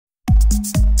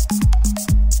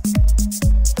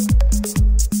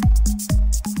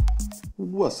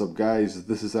What's up guys,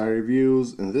 this is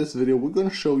iReviews. In this video we're going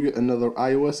to show you another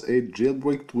iOS 8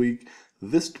 jailbreak tweak.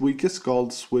 This tweak is called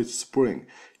SwitchSpring.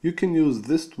 You can use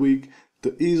this tweak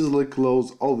to easily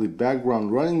close all the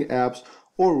background running apps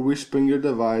or respring your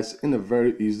device in a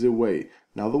very easy way.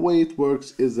 Now the way it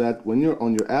works is that when you're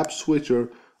on your app switcher,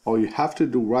 all you have to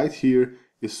do right here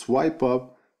is swipe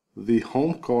up the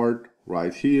home card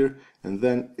right here, and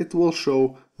then it will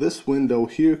show this window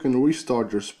here. You can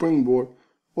restart your Springboard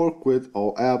or quit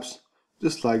all apps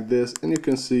just like this, and you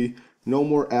can see no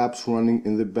more apps running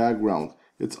in the background.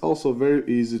 It's also very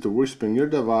easy to respring your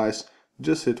device.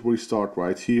 Just hit restart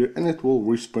right here and it will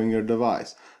respring your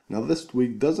device. Now this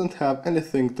tweak doesn't have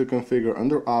anything to configure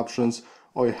under options.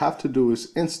 All you have to do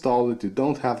is install it. You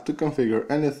don't have to configure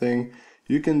anything.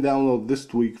 You can download this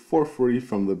tweak for free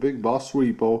from the Big Boss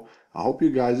repo. I hope you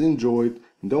guys enjoyed,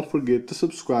 and don't forget to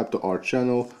subscribe to our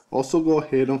channel. Also go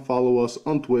ahead and follow us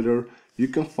on Twitter. You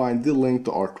can find the link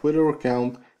to our Twitter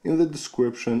account in the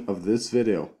description of this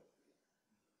video.